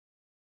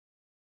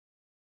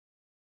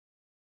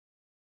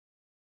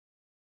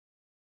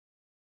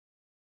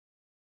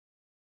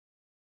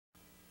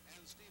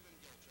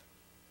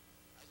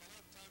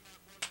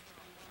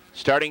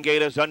Starting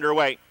gate is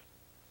underway.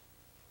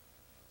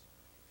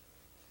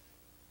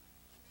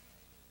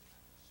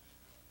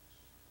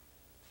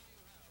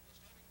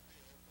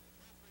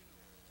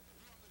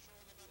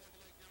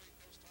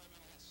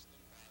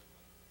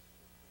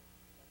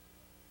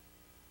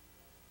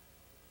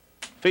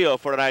 Field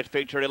for tonight's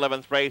featured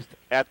 11th race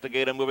at the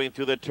gate and moving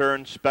through the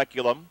turn,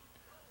 Speculum,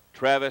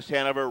 Travis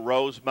Hanover,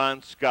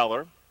 Rosemont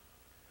Scholar,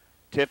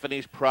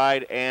 Tiffany's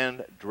Pride,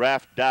 and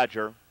Draft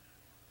Dodger.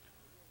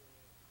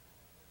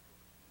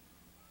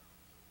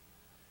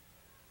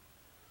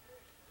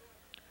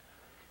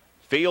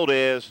 Field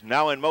is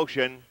now in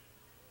motion.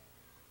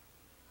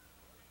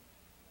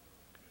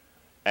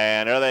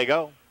 And there they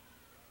go.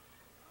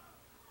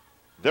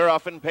 They're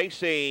off and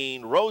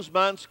pacing.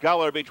 Rosemont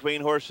Scholar between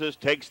horses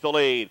takes the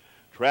lead.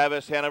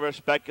 Travis Hanover,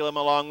 Speculum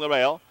along the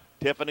rail.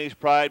 Tiffany's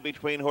Pride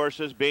between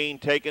horses being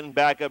taken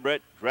back a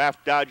bit.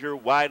 Draft Dodger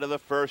wide of the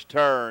first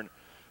turn.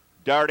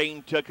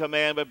 Darting to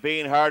command but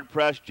being hard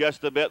pressed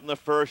just a bit in the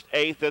first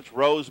eighth. It's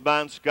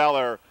Rosemont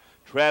Scholar.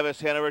 Travis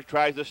Hanover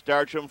tries to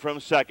start him from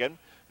second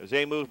as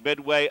they move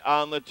midway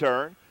on the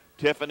turn.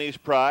 Tiffany's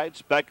Pride,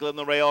 Speculum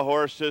the rail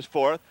horse is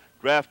fourth.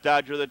 Draft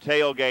Dodger the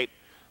tailgate.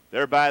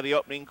 They're by the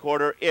opening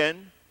quarter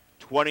in.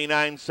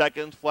 29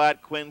 seconds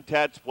flat,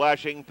 quintet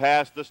splashing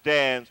past the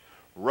stands.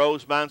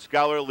 Rosemont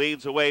Scholar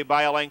leads away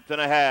by a length and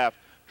a half.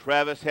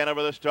 Travis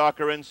Hanover the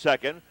stalker in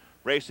second.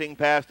 Racing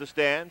past the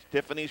stands,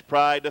 Tiffany's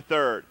Pride to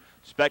third.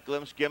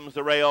 Speculum skims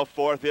the rail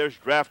fourth. Here's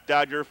Draft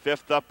Dodger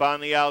fifth up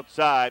on the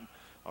outside.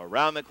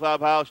 Around the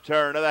clubhouse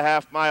turn to the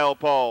half-mile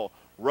pole.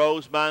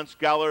 Rosemont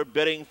Scholar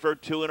bidding for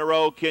two in a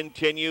row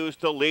continues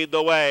to lead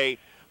the way.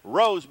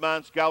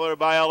 Rosemont Scholar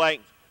by a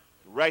length.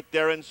 Right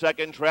there in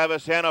second,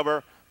 Travis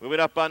Hanover. Moving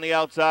up on the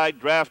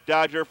outside, Draft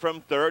Dodger from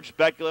third.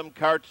 Speculum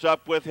carts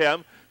up with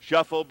him.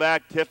 Shuffle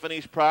back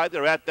Tiffany's Pride.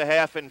 They're at the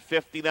half in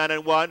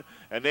 59-1,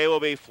 and they will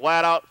be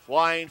flat out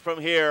flying from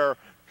here.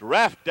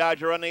 Draft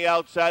Dodger on the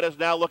outside is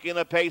now looking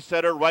the pace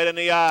setter right in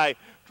the eye.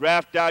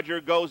 Draft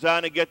Dodger goes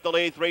on to get the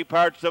lead 3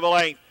 parts of a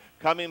length.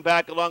 Coming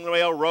back along the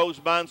rail,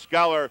 Rosemont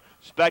Scholar.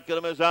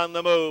 Speculum is on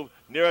the move.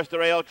 Nearest the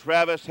rail,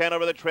 Travis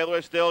Hanover. The trailer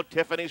is still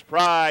Tiffany's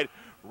Pride.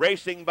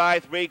 Racing by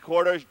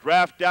 3/4,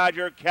 Draft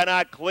Dodger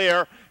cannot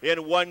clear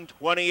in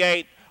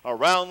 128.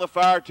 Around the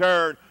far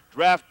turn,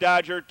 Draft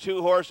Dodger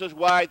 2 horses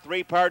wide,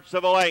 3 parts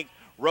of a length.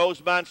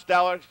 Rosemont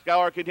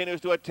Scholar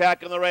continues to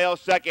attack on the rail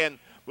second.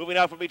 Moving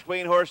out from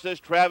between horses,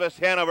 Travis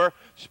Hanover.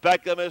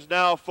 Speculum is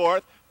now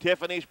fourth.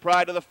 Tiffany's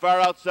Pride to the far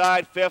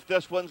outside, fifth.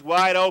 This one's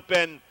wide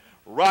open.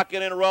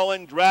 Rocking and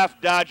rolling,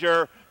 Draft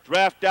Dodger.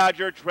 Draft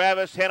Dodger,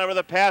 Travis Hanover,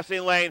 the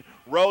passing lane.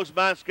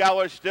 Rosemont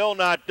Scholar still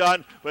not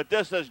done, but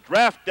this is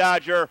Draft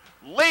Dodger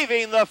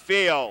leaving the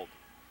field.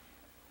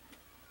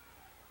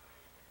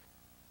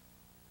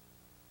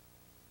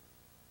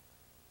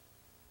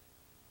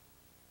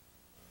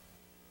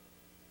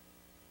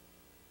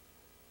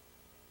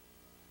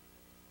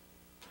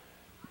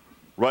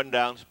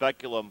 Rundown,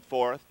 Speculum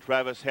fourth,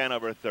 Travis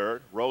Hanover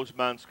third,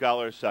 Rosemont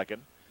Scholar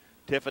second,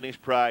 Tiffany's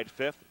Pride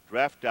fifth.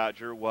 Draft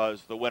Dodger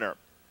was the winner.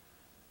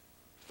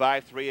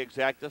 5-3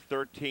 exacta,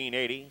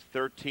 $13.80,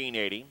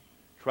 $13.80.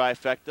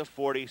 Trifecta,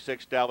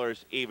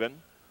 $46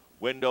 even.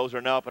 Windows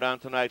are now put on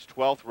tonight's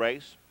 12th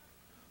race.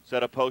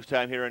 Set a post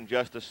time here in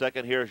just a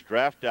second. Here's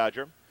Draft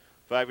Dodger.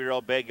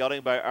 5-year-old bay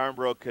gelding by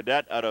Armbro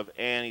Cadet out of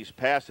Annie's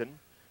Passin.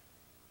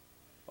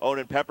 Owned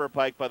in Pepper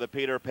Pike by the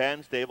Peter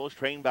Pan Stables,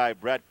 trained by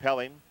Brett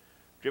Pelling.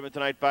 Driven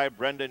tonight by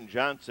Brendan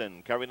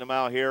Johnson, covering the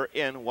mile here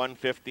in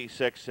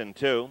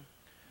 156-2.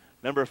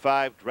 Number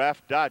 5,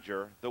 Draft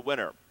Dodger, the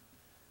winner.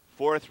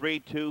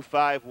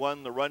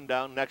 4-3-2-5-1, the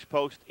rundown. Next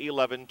post,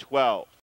 11-12.